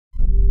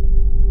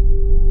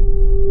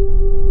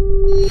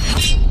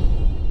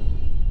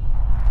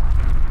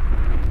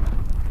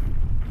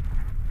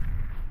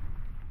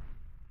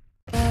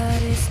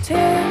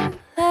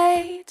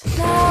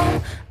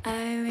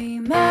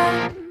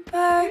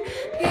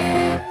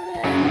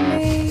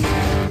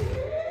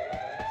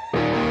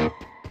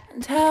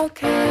How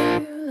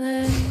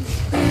careless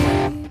we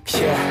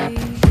Yeah,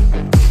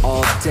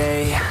 all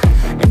day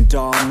and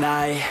all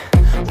night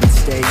we'd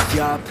stay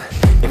up,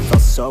 it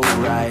felt so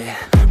right.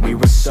 We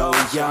were so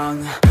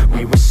young,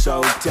 we were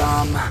so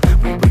dumb.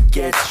 We would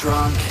get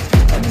drunk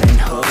and then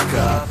hook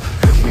up.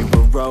 We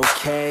were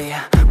okay,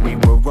 we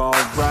were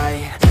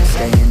alright,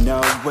 staying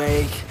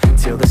awake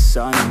till the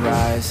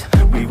sunrise.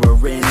 We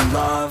were in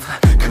love,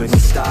 couldn't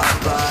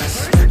stop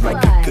us.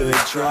 Like a good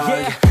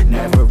drug,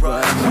 never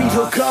run off. We'd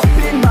hook up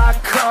in my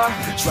car,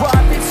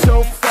 drive it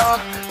so far,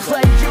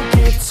 play your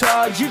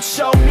guitar, you'd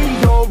show me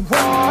your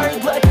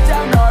art. Let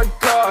down our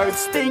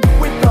guards, think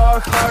with our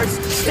hearts,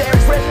 stare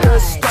at the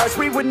stars.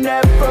 We were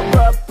never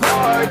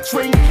apart,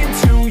 drinking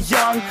too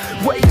young,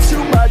 way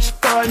too much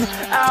fun.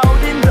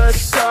 Out in the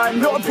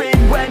sun, orbit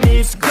when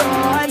it's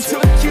gone.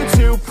 Took you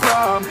to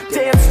prom,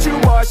 dance to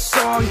our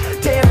song,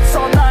 dance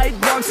all night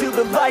long till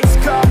the lights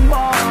come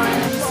on.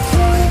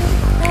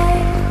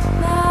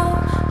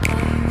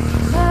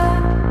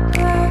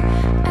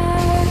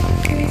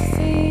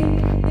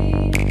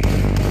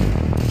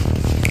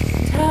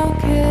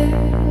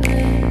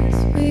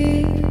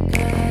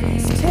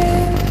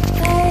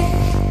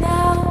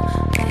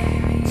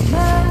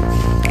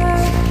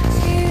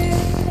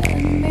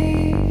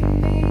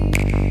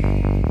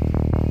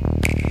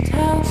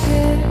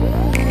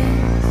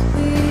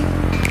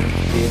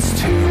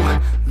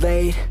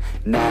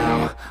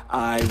 Now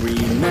I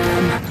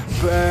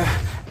remember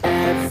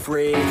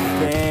everything,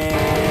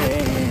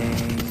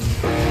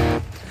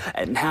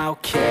 and how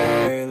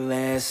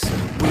careless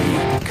we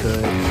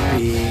could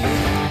be,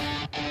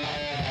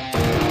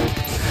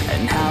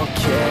 and how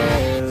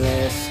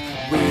careless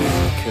we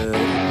could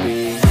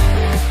be,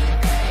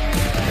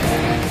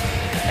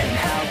 and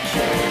how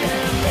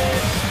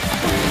careless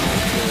we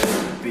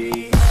could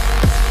be.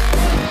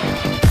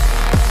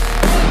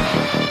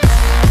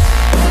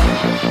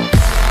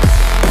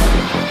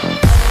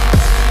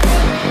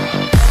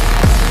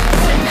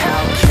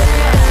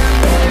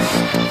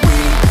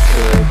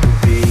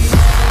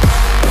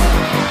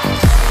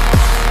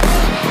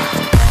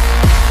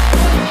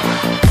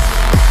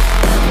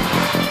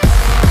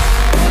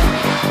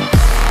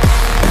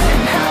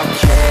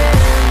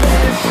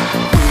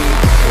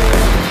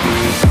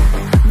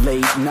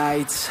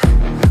 Nights,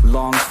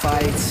 long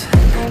fights,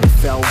 it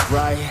felt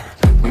right,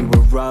 we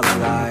were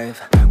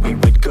alive. We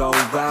would go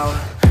out,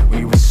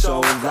 we were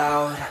so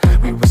loud,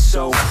 we were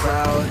so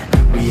proud,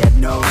 we had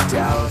no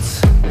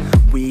doubts.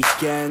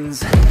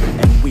 Weekends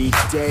and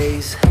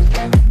weekdays,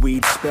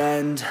 we'd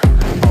spend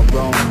our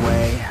own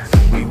way.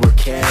 We were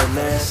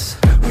careless,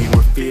 we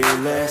were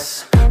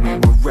fearless, we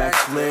were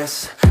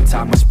reckless,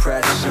 time was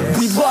precious.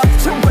 We loved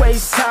to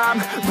waste time,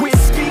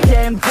 whiskey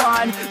and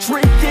wine,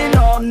 drinking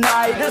all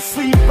night,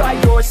 asleep by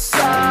your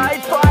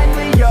side.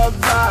 Finally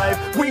alive,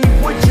 we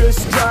would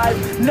just drive,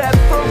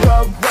 never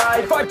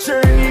arrive. Our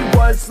journey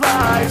was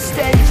live,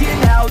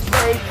 staying out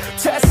late,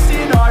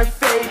 testing our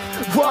fate,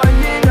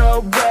 running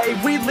away.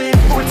 We live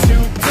for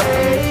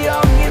today,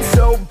 young and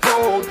so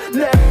bold,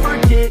 never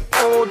get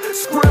old.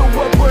 Screw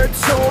what we're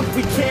told,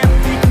 we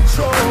can't be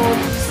controlled.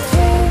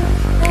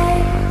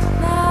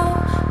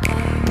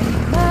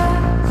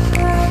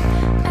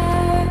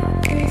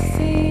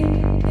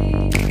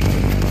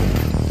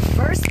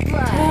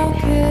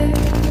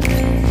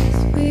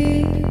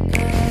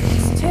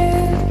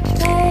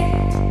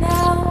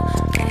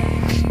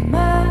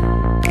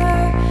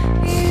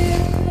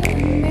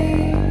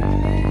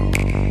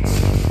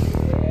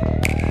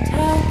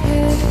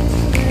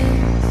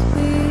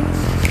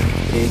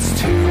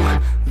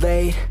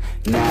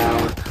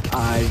 Now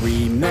I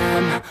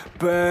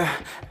remember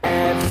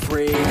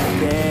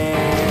everything.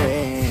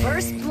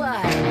 First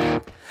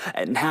blood.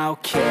 And how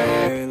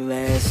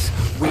careless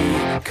we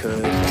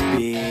could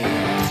be,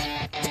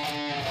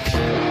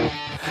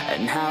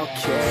 and how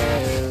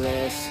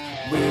careless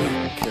we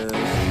could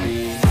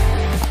be,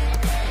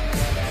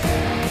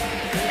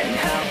 and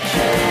how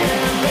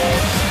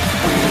careless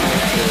we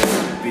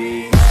could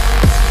be.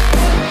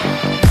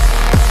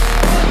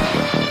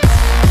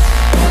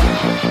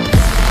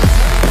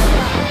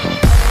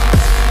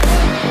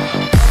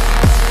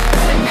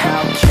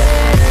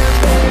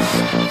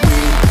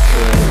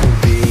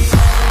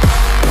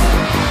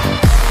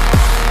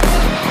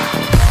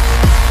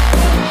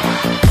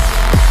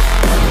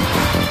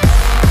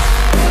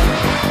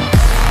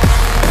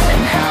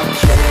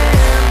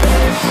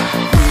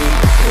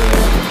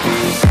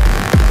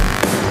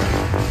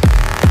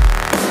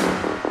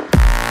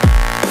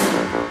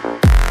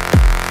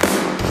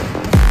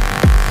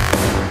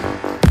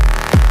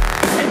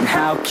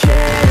 How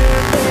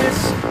careless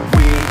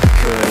we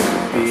could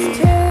be. It's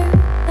too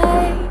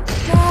late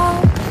now,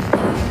 I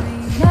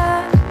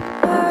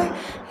remember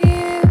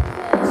you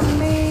and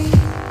me.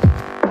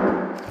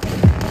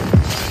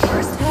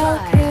 First how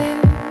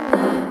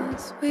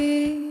careless we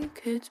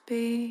could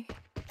be.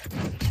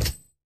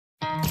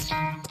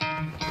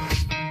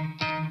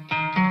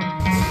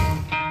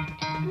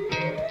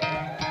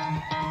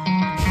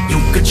 You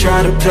could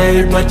try to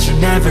play, but you're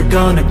never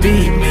gonna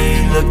beat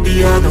me. Look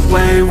the other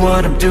way,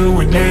 what I'm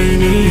doing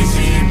ain't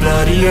easy.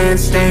 Bloody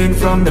hands stained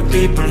from the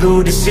people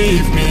who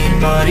deceive me.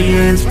 Muddy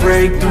hands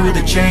break through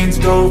the chains,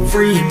 go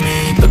free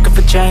me. Looking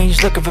for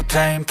change, looking for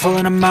pain,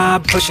 pulling a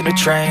mob, pushing a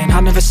train.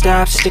 I'll never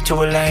stop, stick to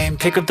a lane,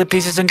 pick up the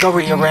pieces and go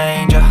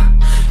rearrange.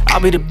 I'll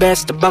be the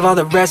best above all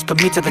the rest,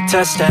 put me to the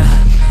test and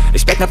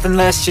expect nothing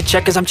less, your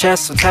check is I'm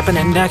chess, what's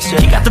happening next,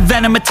 yeah. He got the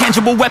venom, a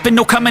tangible weapon,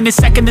 no coming in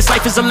second. This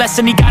life is a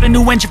lesson, he got a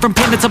new engine from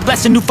pain, it's a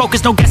blessing. New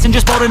focus, no guessing,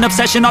 just bold and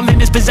obsession, all in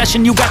his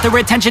possession. You got their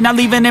attention, I'll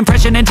leave an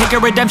impression and take a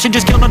redemption.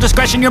 Just kill, no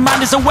discretion, your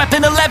mind is a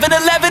weapon.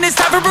 11-11, it's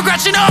time for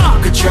progression,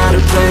 You could try to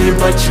play,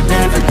 but you're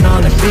never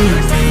gonna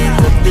beat me.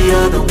 Look the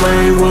other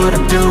way, what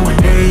I'm doing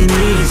ain't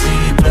easy.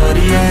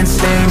 Bloody hands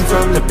stained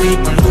from the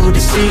people who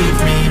deceive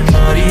me.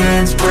 Muddy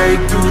hands break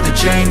through the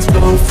chains,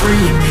 go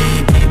free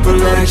me. People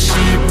like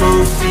sheep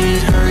move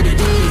feet, hurt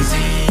it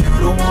easy. You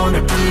don't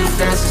wanna be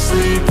fast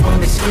asleep when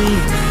they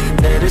scheming.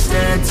 Better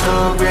stand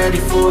tall, ready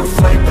for a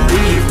fight,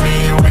 believe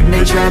me. When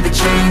they try the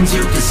chains,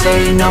 you can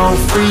say no,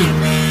 free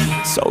me.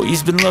 So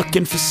he's been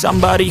looking for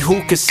somebody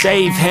who could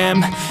save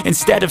him,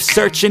 instead of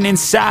searching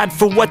inside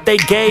for what they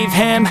gave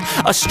him.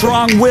 A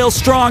strong will,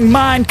 strong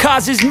mind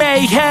causes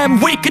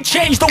mayhem. We could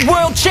change the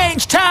world,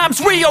 change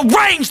times,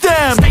 rearrange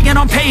them. Staying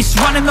on pace,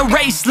 running the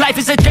race, life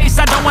is a chase.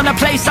 I don't want a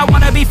place, I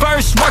wanna be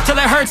first. Work till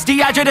it hurts,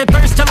 dehydrated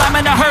thirst till I'm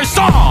in a hearse.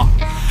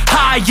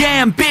 High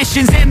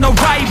ambitions in the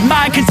right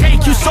mind can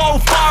take you so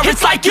far.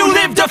 It's like you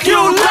lived a few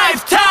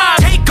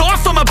lifetimes. Take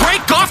off from a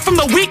break off from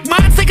the weak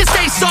minds, they can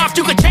stay soft.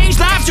 You can change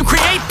lives, you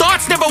create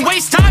thoughts, never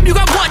waste time. You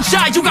got one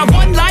shot, you got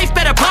one life,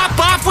 better pop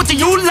off. What do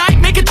you like?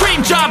 Make a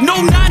dream job. No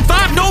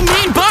 9-5, no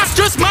mean boss,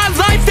 just my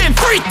life and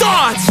free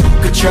thoughts. You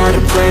could try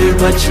to play,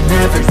 but you're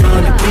never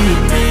gonna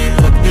beat me.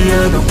 Look the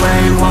other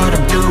way, what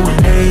I'm doing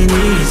ain't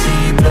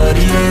easy.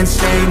 Bloody hands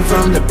stained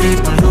from the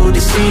people who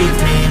deceive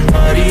me.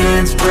 Muddy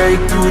hands break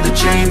through the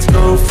chains,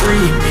 go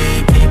free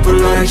me. People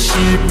like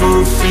sheep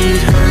move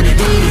feet, hurt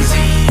it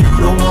easy. You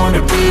don't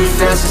wanna be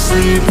fast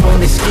asleep when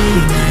they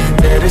scheming.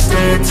 Better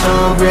stand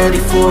tall, ready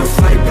for a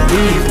fight,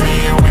 believe me.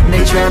 When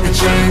they try the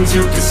chains,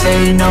 you can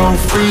say no,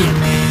 free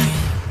me.